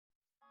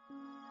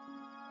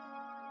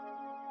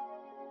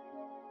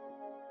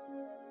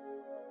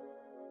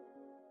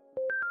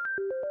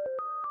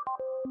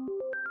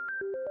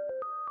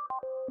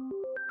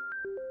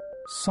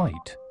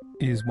Sight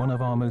is one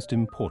of our most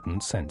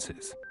important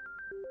senses.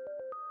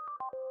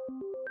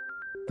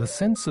 The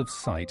sense of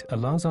sight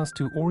allows us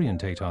to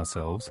orientate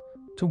ourselves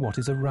to what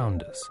is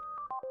around us.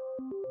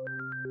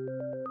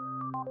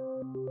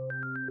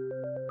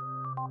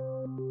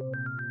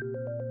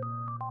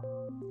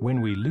 When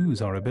we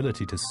lose our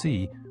ability to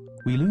see,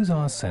 we lose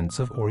our sense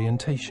of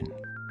orientation.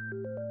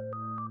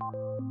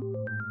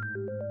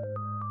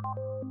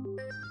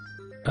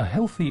 A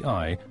healthy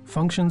eye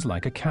functions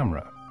like a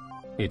camera.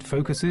 It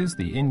focuses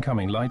the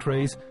incoming light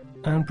rays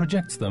and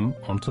projects them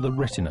onto the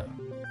retina.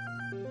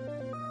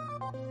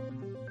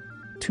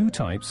 Two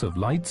types of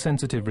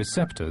light-sensitive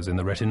receptors in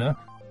the retina,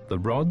 the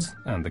rods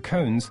and the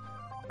cones,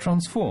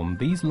 transform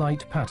these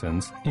light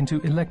patterns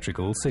into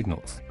electrical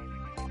signals.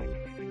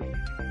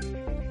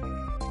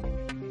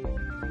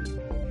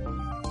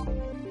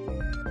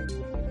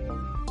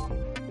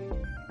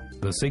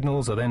 The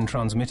signals are then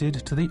transmitted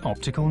to the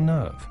optical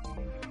nerve,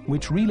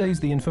 which relays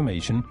the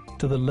information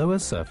to the lower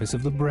surface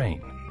of the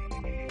brain.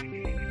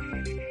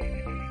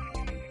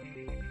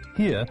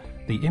 Here,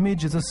 the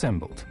image is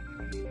assembled.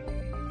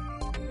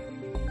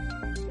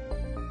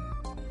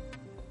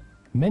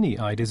 Many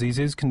eye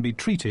diseases can be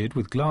treated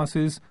with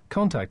glasses,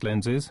 contact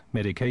lenses,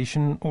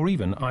 medication, or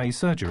even eye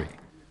surgery.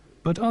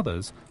 But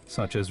others,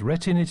 such as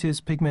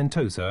Retinitis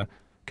pigmentosa,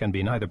 can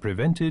be neither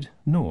prevented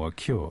nor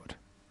cured.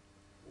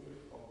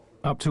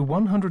 Up to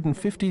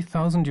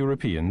 150,000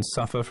 Europeans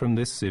suffer from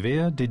this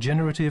severe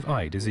degenerative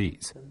eye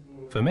disease.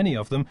 For many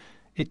of them,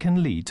 it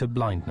can lead to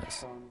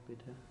blindness.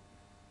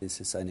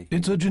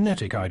 It's a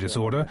genetic eye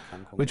disorder,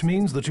 which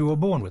means that you are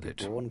born with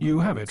it. You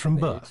have it from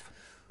birth.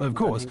 Of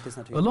course,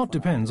 a lot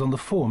depends on the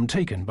form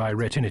taken by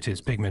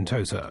retinitis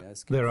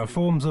pigmentosa. There are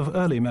forms of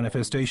early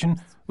manifestation,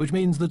 which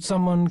means that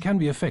someone can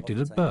be affected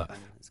at birth.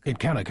 It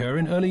can occur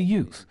in early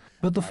youth,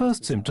 but the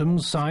first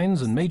symptoms,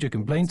 signs and major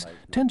complaints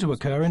tend to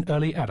occur in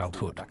early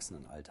adulthood.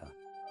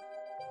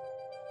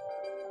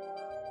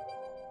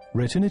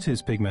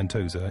 Retinitis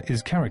pigmentosa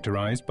is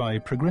characterized by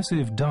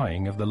progressive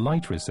dying of the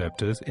light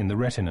receptors in the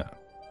retina.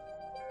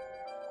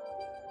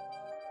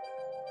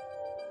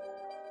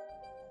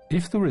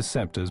 If the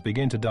receptors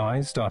begin to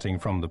die starting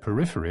from the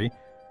periphery,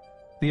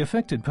 the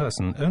affected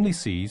person only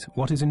sees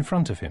what is in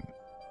front of him.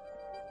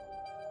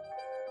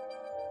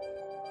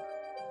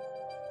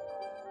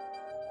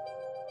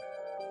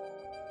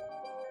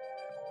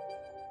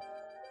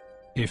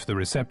 If the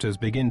receptors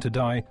begin to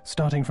die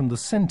starting from the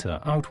center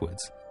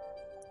outwards,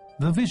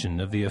 the vision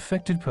of the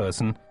affected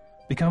person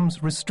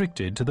becomes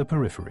restricted to the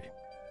periphery.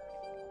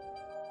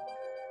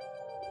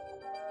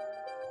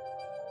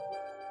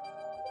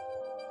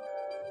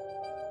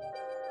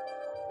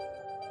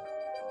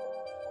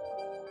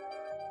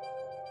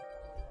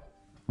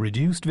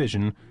 Reduced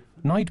vision,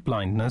 night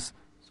blindness,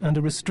 and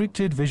a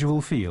restricted visual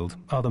field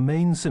are the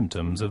main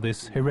symptoms of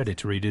this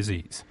hereditary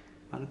disease.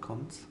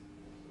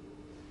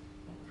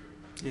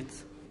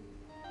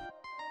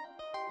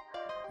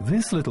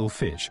 This little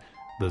fish,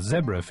 the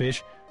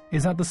zebrafish,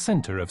 is at the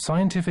center of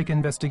scientific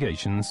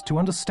investigations to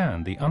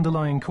understand the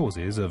underlying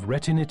causes of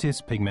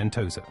retinitis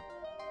pigmentosa.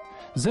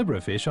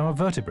 Zebrafish are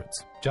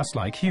vertebrates, just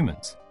like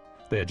humans.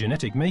 Their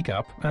genetic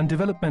makeup and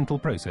developmental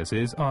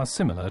processes are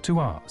similar to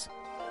ours.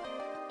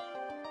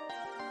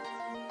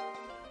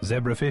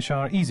 Zebrafish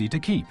are easy to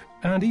keep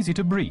and easy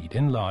to breed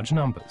in large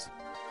numbers.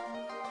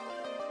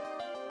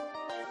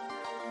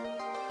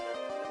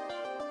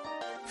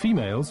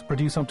 Females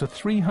produce up to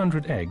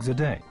 300 eggs a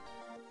day.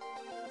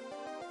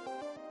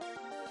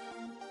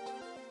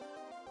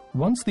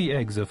 Once the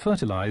eggs are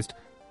fertilized,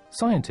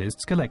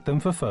 scientists collect them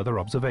for further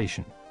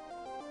observation.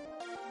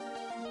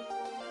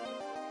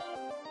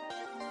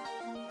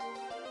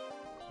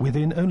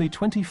 Within only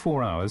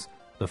 24 hours,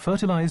 the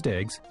fertilized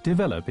eggs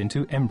develop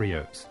into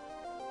embryos.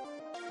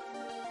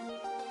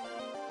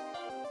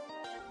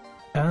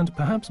 And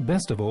perhaps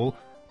best of all,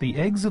 the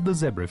eggs of the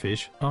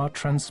zebrafish are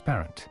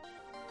transparent.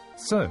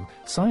 So,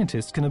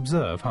 scientists can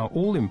observe how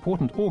all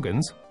important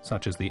organs,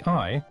 such as the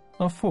eye,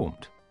 are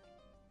formed.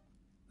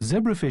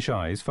 Zebrafish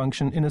eyes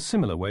function in a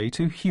similar way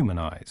to human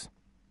eyes.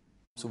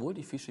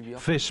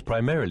 Fish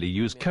primarily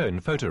use cone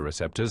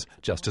photoreceptors,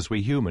 just as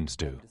we humans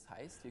do.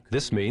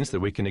 This means that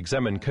we can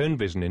examine cone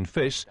vision in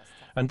fish,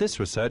 and this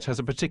research has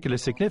a particular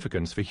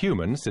significance for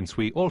humans since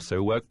we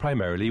also work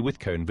primarily with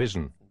cone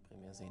vision.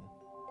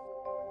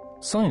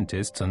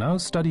 Scientists are now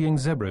studying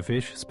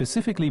zebrafish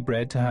specifically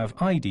bred to have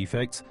eye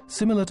defects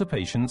similar to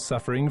patients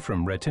suffering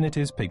from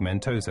retinitis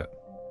pigmentosa.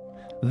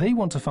 They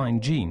want to find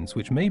genes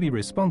which may be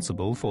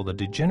responsible for the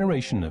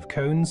degeneration of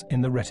cones in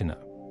the retina.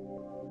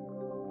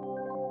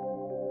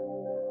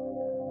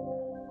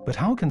 But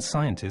how can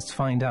scientists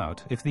find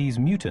out if these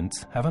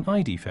mutants have an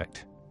eye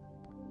defect?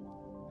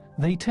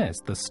 They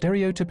test the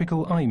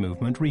stereotypical eye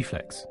movement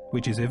reflex,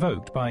 which is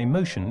evoked by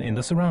motion in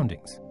the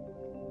surroundings.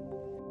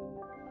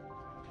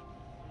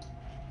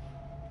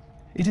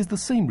 It is the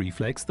same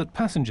reflex that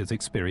passengers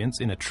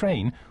experience in a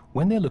train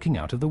when they're looking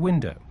out of the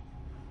window.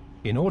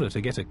 In order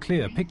to get a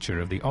clear picture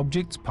of the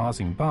objects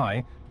passing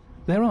by,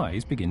 their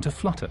eyes begin to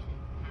flutter.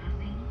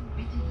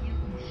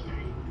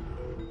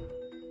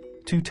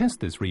 To test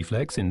this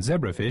reflex in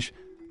zebrafish,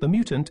 the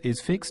mutant is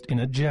fixed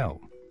in a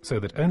gel, so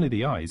that only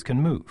the eyes can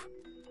move.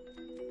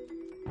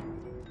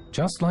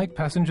 Just like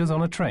passengers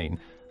on a train,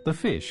 the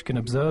fish can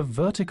observe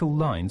vertical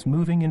lines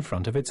moving in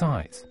front of its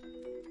eyes.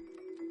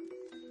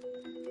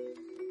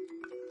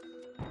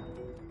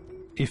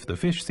 If the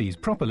fish sees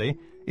properly,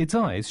 its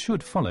eyes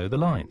should follow the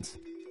lines.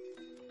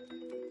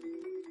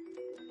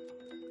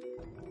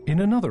 In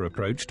another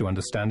approach to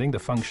understanding the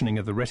functioning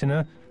of the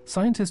retina,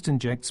 scientists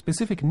inject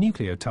specific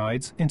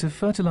nucleotides into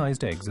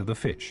fertilized eggs of the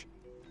fish.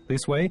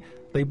 This way,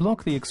 they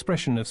block the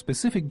expression of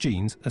specific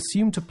genes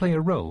assumed to play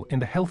a role in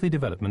the healthy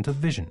development of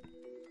vision.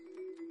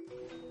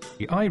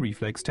 In the eye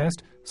reflex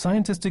test,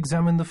 scientists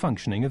examine the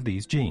functioning of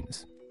these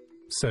genes.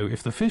 So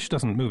if the fish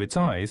doesn't move its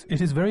eyes,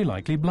 it is very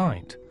likely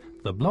blind.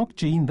 The blocked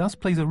gene thus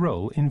plays a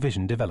role in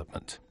vision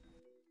development.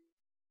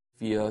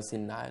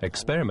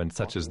 Experiments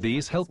such as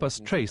these help us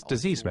trace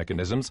disease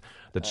mechanisms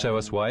that show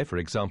us why, for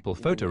example,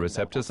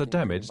 photoreceptors are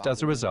damaged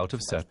as a result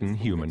of certain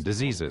human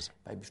diseases.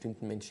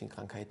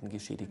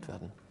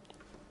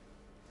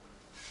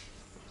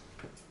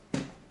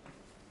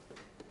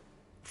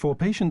 For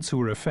patients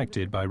who are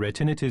affected by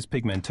retinitis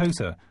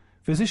pigmentosa,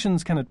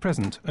 physicians can at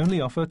present only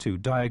offer to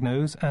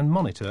diagnose and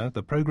monitor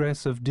the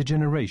progress of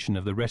degeneration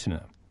of the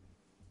retina.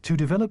 To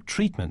develop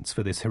treatments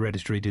for this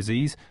hereditary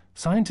disease,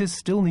 scientists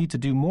still need to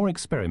do more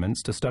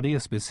experiments to study a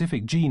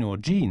specific gene or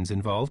genes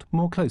involved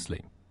more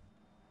closely.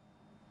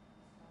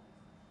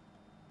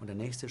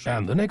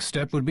 And the next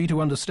step would be to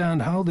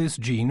understand how this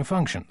gene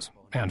functions.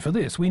 And for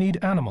this we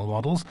need animal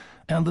models,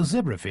 and the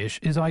zebrafish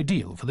is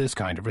ideal for this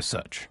kind of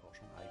research.